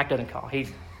 Mac doesn't call.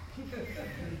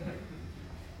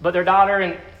 But their daughter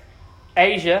in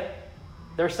Asia,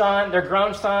 their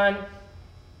grown son.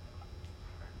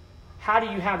 How do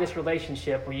you have this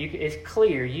relationship where it's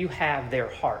clear you have their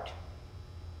heart?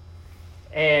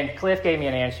 And Cliff gave me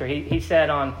an answer. He said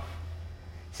on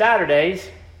Saturdays,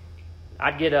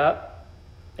 I'd get up,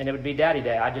 and it would be Daddy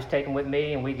Day. I'd just take him with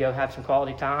me, and we'd go have some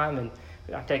quality time, and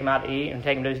I'd take him out to eat and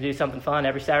take him to do something fun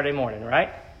every Saturday morning,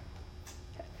 right?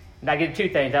 And I did two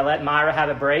things. I let Myra have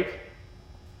a break,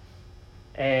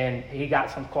 and he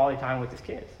got some quality time with his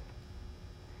kids.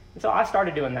 And so I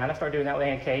started doing that. I started doing that with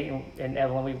Aunt Kate and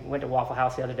Evelyn. We went to Waffle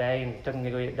House the other day and took them to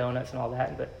go eat donuts and all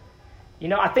that. But,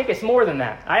 I think it's more than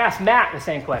that. I asked Matt the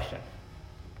same question.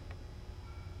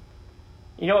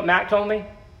 You know what Mac told me?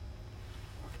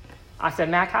 I said,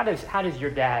 Mac, how does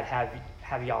your dad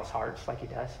have y'all's hearts like he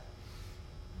does?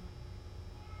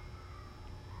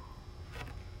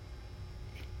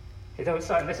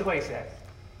 So this is what he said.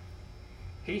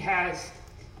 He has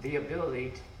the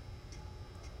ability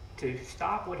to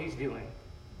stop what he's doing,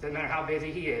 no matter how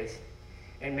busy he is,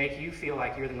 and make you feel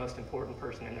like you're the most important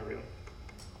person in the room.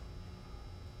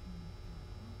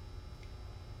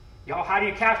 Y'all, how do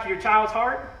you capture your child's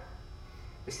heart?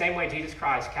 The same way Jesus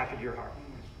Christ captured your heart.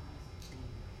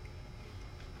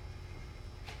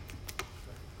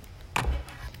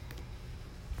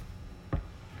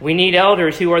 We need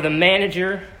elders who are the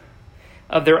manager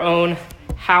of their own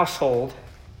household.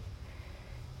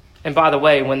 And by the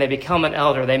way, when they become an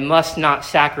elder, they must not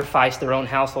sacrifice their own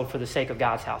household for the sake of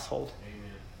God's household.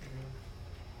 Amen.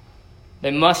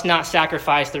 They must not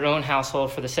sacrifice their own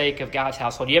household for the sake of God's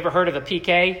household. You ever heard of a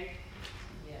PK?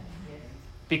 Yeah.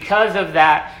 Because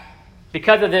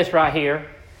of this right here,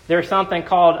 there's something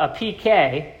called a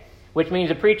PK, which means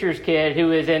a preacher's kid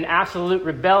who is in absolute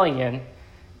rebellion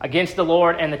against the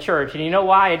Lord and the church. And you know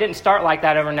why? It didn't start like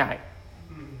that overnight.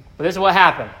 But this is what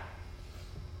happened.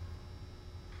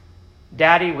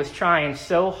 Daddy was trying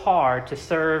so hard to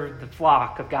serve the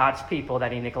flock of God's people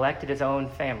that he neglected his own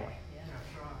family. Yeah.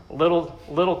 The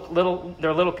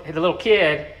little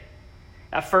kid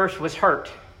at first was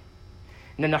hurt.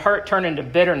 And then the hurt turned into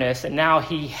bitterness, and now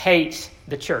he hates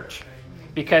the church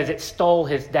because it stole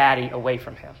his daddy away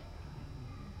from him.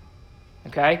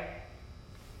 Okay?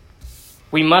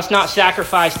 We must not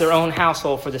sacrifice their own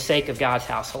household for the sake of God's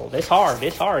household. It's hard.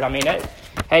 I mean,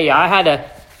 I had to,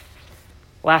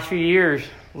 last few years,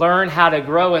 learn how to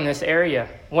grow in this area.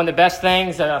 One of the best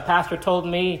things a pastor told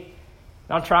me,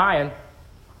 and I'm trying,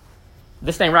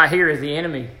 this thing right here is the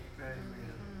enemy.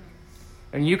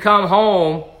 When you come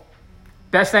home,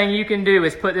 best thing you can do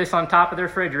is put this on top of the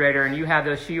refrigerator and you have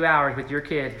those few hours with your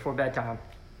kids before bedtime.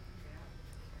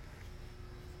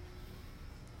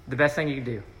 The best thing you can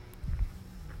do.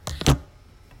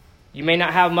 You may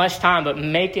not have much time, but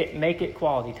make it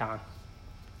quality time.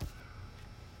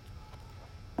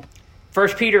 1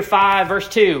 Peter 5, verse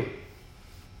 2.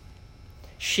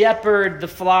 Shepherd the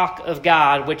flock of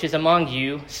God, which is among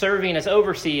you, serving as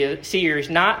overseers,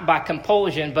 not by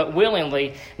compulsion, but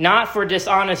willingly, not for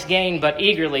dishonest gain, but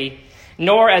eagerly,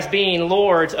 nor as being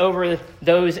lords over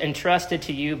those entrusted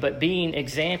to you, but being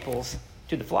examples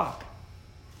to the flock.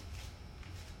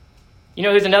 You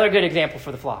know who's another good example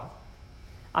for the flock?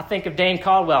 I think of Dane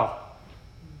Caldwell.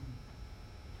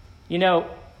 You know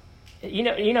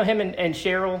him and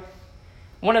Cheryl.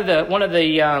 One of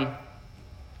the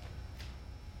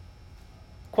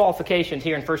qualifications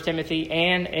here in 1 Timothy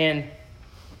and in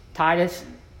Titus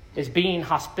is being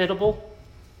hospitable.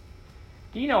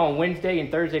 Do you know on Wednesday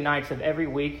and Thursday nights of every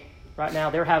week right now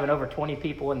they're having over 20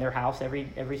 people in their house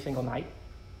every single night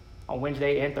on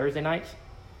Wednesday and Thursday nights,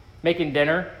 making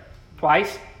dinner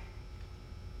twice.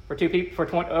 For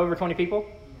over 20 people?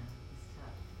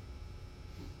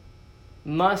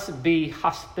 Must be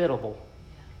hospitable.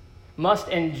 Must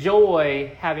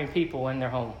enjoy having people in their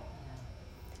home.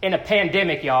 In a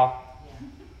pandemic, y'all.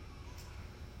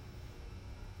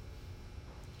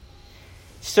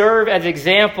 Serve as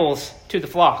examples to the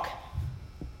flock.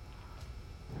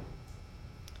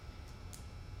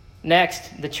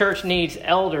 Next, the church needs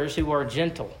elders who are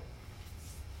gentle.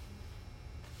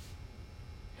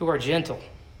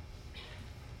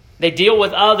 They deal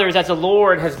with others as the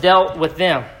Lord has dealt with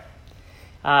them.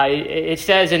 It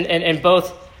says in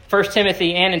both 1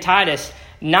 Timothy and in Titus,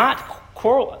 not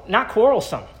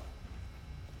quarrelsome.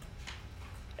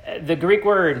 The Greek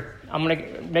word, I'm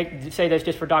going to say this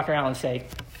just for Dr. Allen's sake.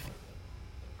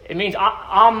 It means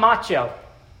amacho.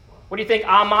 What do you think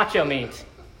amacho means?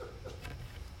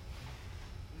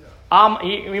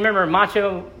 You remember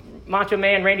Macho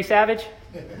Man Randy Savage?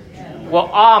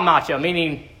 Well, macho,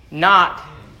 meaning not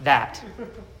that.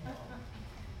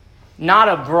 Not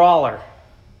a brawler.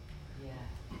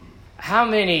 How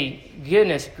many,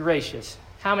 goodness gracious,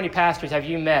 how many pastors have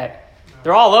you met?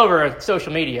 They're all over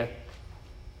social media.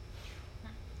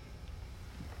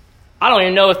 I don't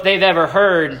even know if they've ever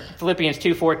heard Philippians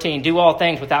 2:14, do all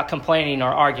things without complaining or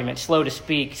argument, slow to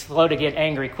speak, slow to get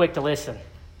angry, quick to listen.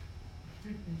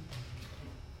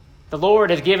 The Lord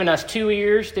has given us 2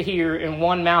 ears to hear and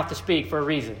 1 mouth to speak for a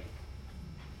reason.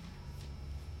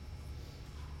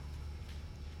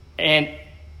 And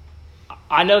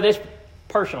I know this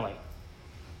personally.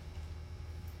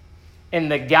 in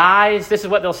the guise, this is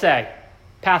what they'll say,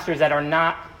 pastors that are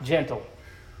not gentle.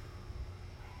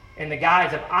 In the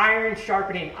guise of iron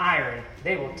sharpening iron,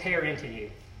 they will tear into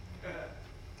you.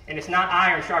 And it's not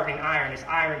iron sharpening iron, it's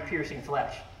iron piercing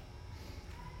flesh.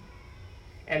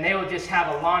 And they will just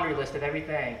have a laundry list of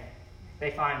everything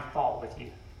they find fault with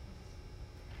you.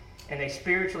 And they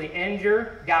spiritually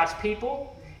injure God's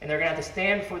people, and they're going to have to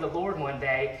stand before the Lord one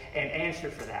day and answer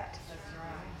for that. That's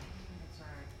right.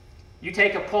 You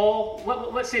take a poll,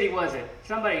 what city was it?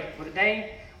 Somebody, was it Dane?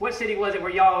 What city was it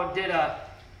where y'all did a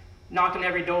knocked on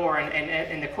every door,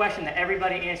 and the question that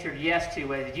everybody answered yes to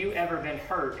was, have you ever been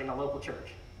hurt in a local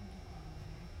church?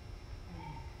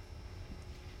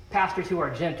 Pastors who are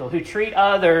gentle, who treat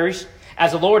others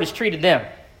as the Lord has treated them.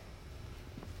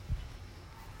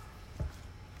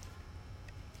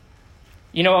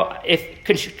 You know, if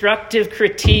constructive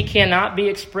critique cannot be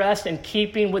expressed in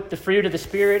keeping with the fruit of the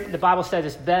Spirit, the Bible says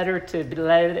it's better to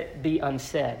let it be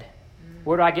unsaid.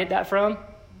 Where do I get that from?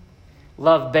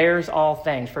 Love bears all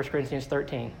things, 1 Corinthians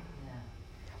 13.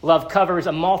 Love covers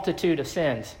a multitude of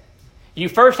sins. You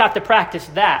first have to practice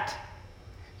that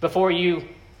before you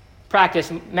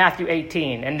practice Matthew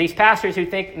 18. And these pastors who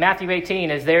think Matthew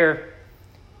 18 is the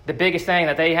biggest thing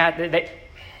that they had,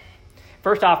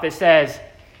 first off, it says,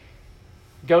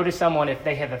 go to someone if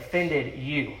they have offended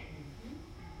you.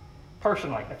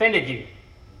 Personally, offended you.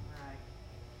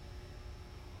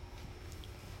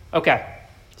 Okay,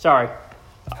 sorry.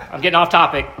 I'm getting off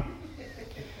topic.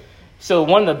 So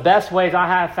one of the best ways I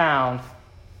have found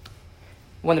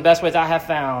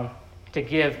to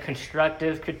give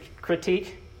constructive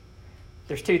critique,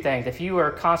 there's two things. If you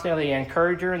are constantly an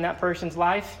encourager in that person's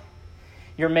life,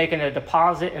 you're making a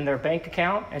deposit in their bank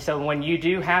account. And so when you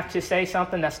do have to say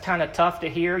something that's kind of tough to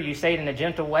hear, you say it in a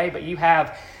gentle way, but you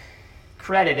have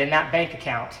credit in that bank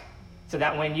account so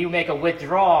that when you make a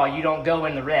withdrawal, you don't go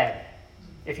in the red.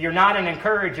 If you're not an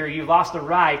encourager, you've lost the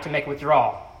right to make a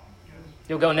withdrawal.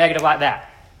 You'll go negative like that,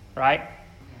 right?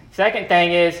 Second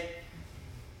thing is,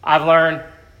 I've learned,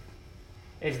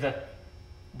 is the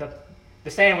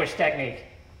sandwich technique.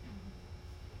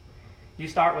 You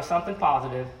start with something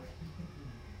positive,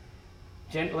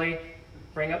 gently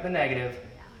bring up the negative,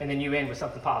 and then you end with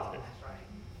something positive.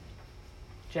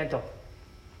 Gentle.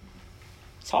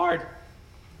 It's hard.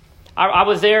 I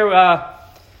was there,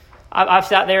 I've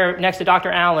sat there next to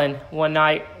Dr. Allen one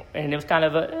night, and it was kind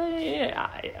of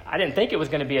I didn't think it was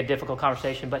going to be a difficult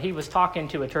conversation, but he was talking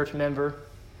to a church member.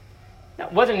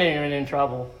 It wasn't even in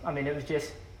trouble. I mean, it was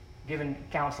just giving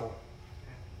counsel.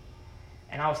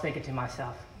 And I was thinking to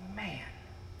myself, man,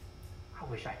 I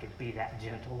wish I could be that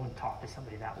gentle and talk to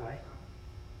somebody that way.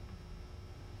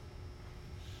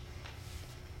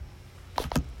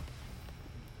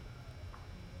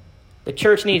 The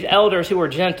church needs elders who are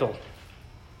gentle.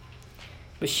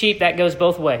 With sheep, that goes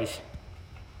both ways.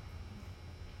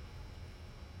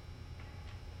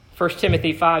 1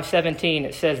 Timothy 5:17,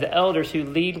 it says, the elders who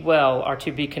lead well are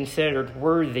to be considered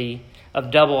worthy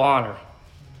of double honor,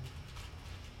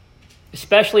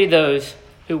 especially those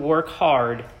who work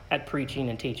hard at preaching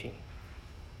and teaching.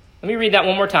 Let me read that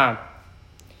one more time.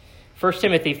 1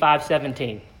 Timothy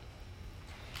 5:17.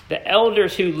 The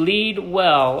elders who lead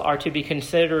well are to be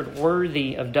considered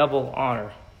worthy of double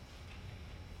honor,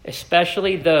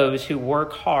 especially those who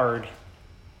work hard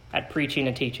at preaching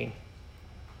and teaching.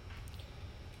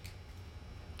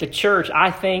 The church,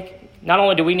 I think, not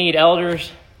only do we need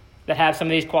elders that have some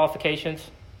of these qualifications,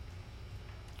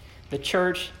 the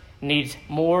church needs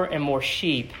more and more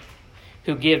sheep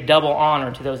who give double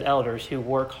honor to those elders who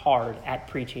work hard at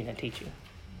preaching and teaching.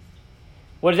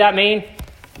 What does that mean?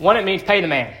 One, it means pay the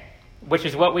man, which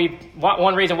is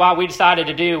one reason why we decided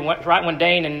to do, right when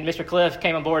Dane and Mr. Cliff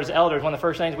came on board as elders, one of the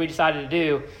first things we decided to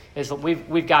do is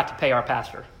we've got to pay our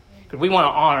pastor because we want to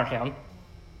honor him.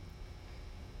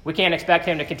 We can't expect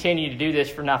him to continue to do this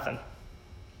for nothing.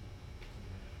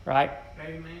 Right?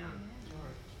 Amen.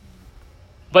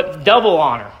 But double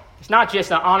honor. It's not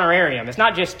just an honorarium. It's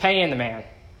not just paying the man.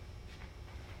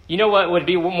 You know what would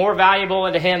be more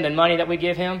valuable to him than money that we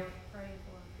give him?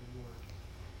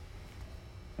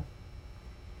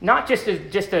 Not just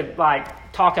to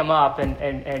like talk him up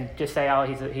and just say, oh,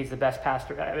 he's the best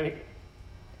pastor. I mean,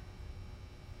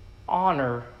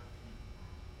 honor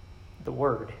the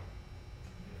word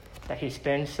that he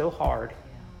spends so hard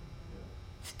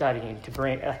studying to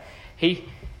bring. He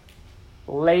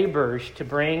labors to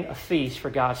bring a feast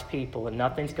for God's people, and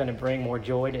nothing's going to bring more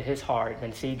joy to his heart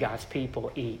than see God's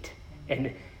people eat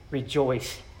and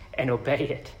rejoice and obey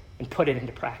it and put it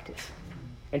into practice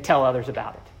and tell others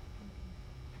about it.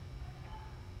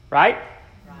 Right?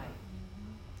 Right.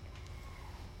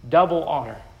 Double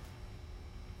honor.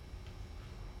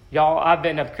 Y'all, I've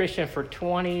been a Christian for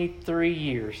 23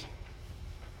 years.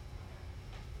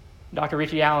 Dr.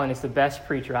 Richie Allen is the best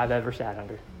preacher I've ever sat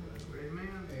under. Amen.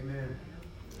 Amen.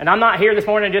 And I'm not here this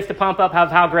morning just to pump up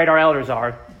how great our elders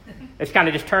are. It's kind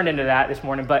of just turned into that this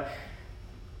morning, but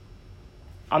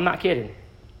I'm not kidding.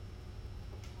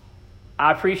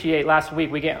 I appreciate last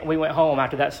week we went home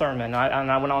after that sermon, and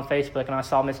I went on Facebook and I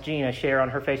saw Miss Gina share on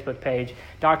her Facebook page.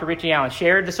 Dr. Richie Allen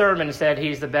shared the sermon and said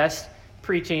he's the best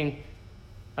preaching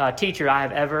teacher I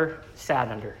have ever sat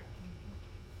under.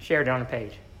 Shared it on her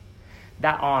page.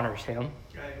 That honors him.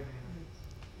 Amen.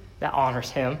 That honors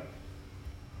him.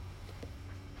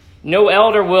 No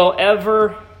elder will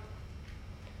ever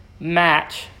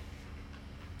match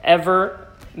every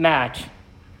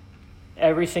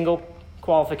single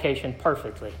qualification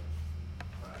perfectly.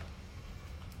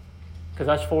 Because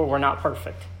us four, we're not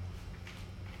perfect.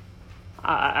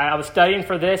 I was studying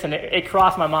for this, and it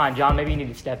crossed my mind, John, maybe you need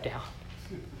to step down.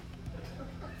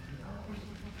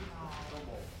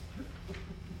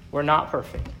 We're not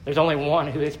perfect. There's only one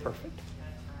who is perfect.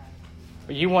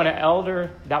 But you want an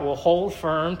elder that will hold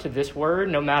firm to this word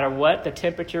no matter what the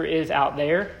temperature is out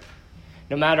there,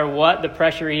 no matter what the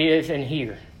pressure is in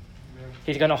here.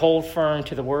 He's going to hold firm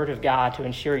to the word of God to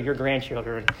ensure your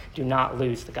grandchildren do not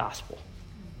lose the gospel.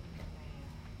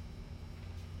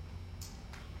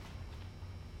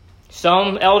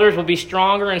 Some elders will be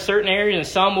stronger in certain areas and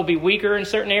some will be weaker in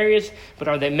certain areas, but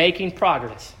are they making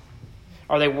progress?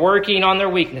 Are they working on their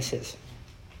weaknesses?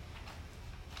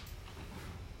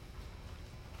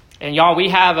 And y'all, we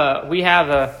have a,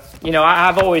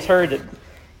 I've always heard that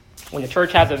when the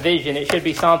church has a vision, it should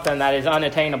be something that is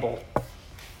unattainable.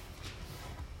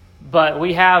 But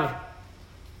we have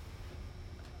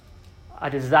a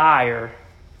desire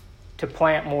to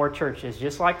plant more churches,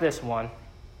 just like this one,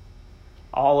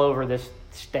 all over this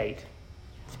state,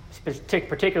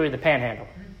 particularly the Panhandle.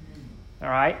 All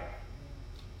right?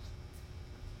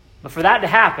 But for that to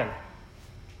happen,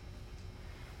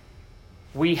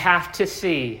 we have to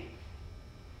see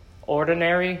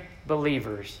ordinary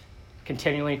believers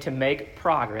continuing to make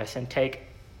progress and take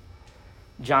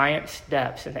giant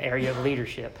steps in the area of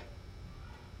leadership.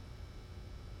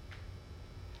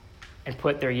 And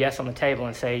put their yes on the table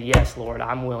and say, yes, Lord,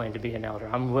 I'm willing to be an elder.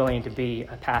 I'm willing to be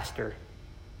a pastor.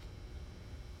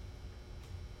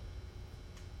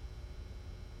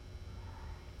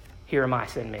 Here am I,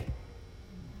 send me.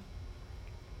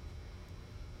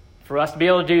 For us to be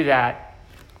able to do that,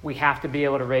 we have to be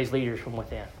able to raise leaders from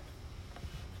within.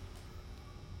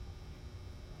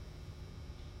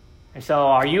 And so,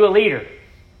 are you a leader?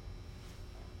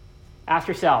 Ask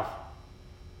yourself,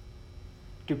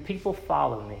 do people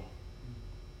follow me?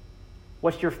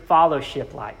 What's your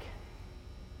fellowship like?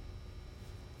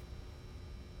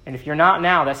 And if you're not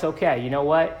now, that's okay. You know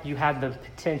what? You have the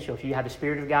potential. If you have the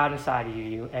Spirit of God inside of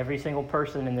you, every single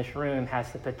person in this room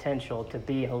has the potential to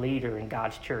be a leader in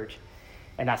God's church.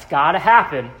 And that's got to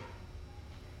happen.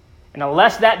 And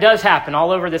unless that does happen all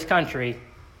over this country,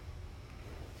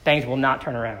 things will not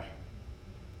turn around.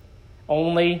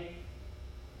 Only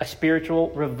a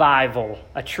spiritual revival,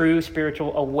 a true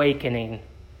spiritual awakening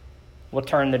will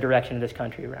turn the direction of this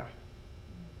country around.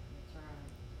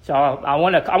 So I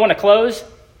want to close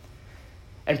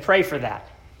and pray for that.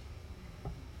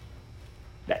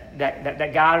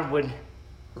 That God would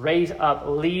raise up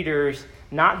leaders,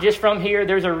 not just from here.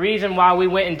 There's a reason why we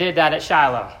went and did that at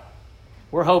Shiloh.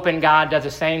 We're hoping God does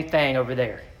the same thing over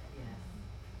there.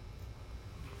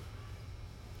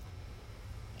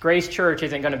 Grace Church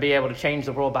isn't going to be able to change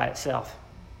the world by itself.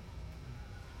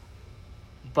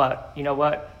 But you know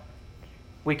what?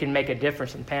 We can make a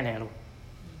difference in Panhandle.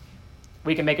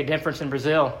 We can make a difference in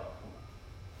Brazil.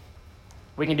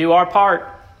 We can do our part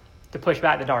to push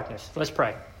back the darkness. Let's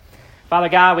pray. Father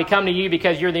God, we come to you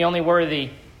because you're the only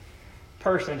worthy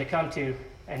person to come to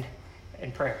and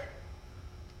in prayer.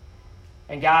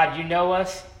 And God, you know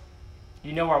us.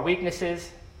 You know our weaknesses.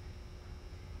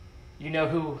 You know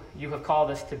who you have called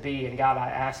us to be. And God, I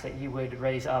ask that you would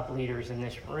raise up leaders in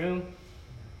this room.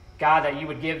 God, that you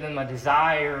would give them a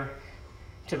desire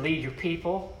to lead your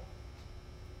people,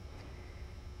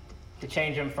 to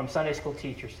change them from Sunday school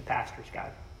teachers to pastors,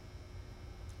 God.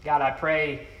 God, I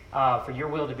pray for your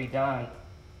will to be done.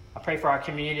 I pray for our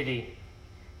community,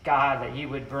 God, that you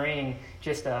would bring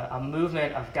just a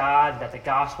movement of God, that the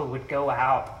gospel would go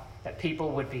out, that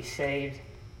people would be saved.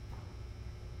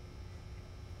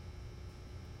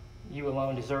 You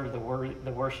alone deserve the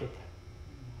worship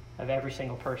of every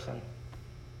single person.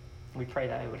 We pray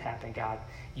that it would happen, God.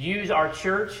 Use our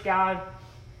church, God,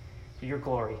 for your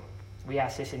glory. We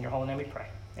ask this in your holy name we pray.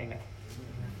 Amen.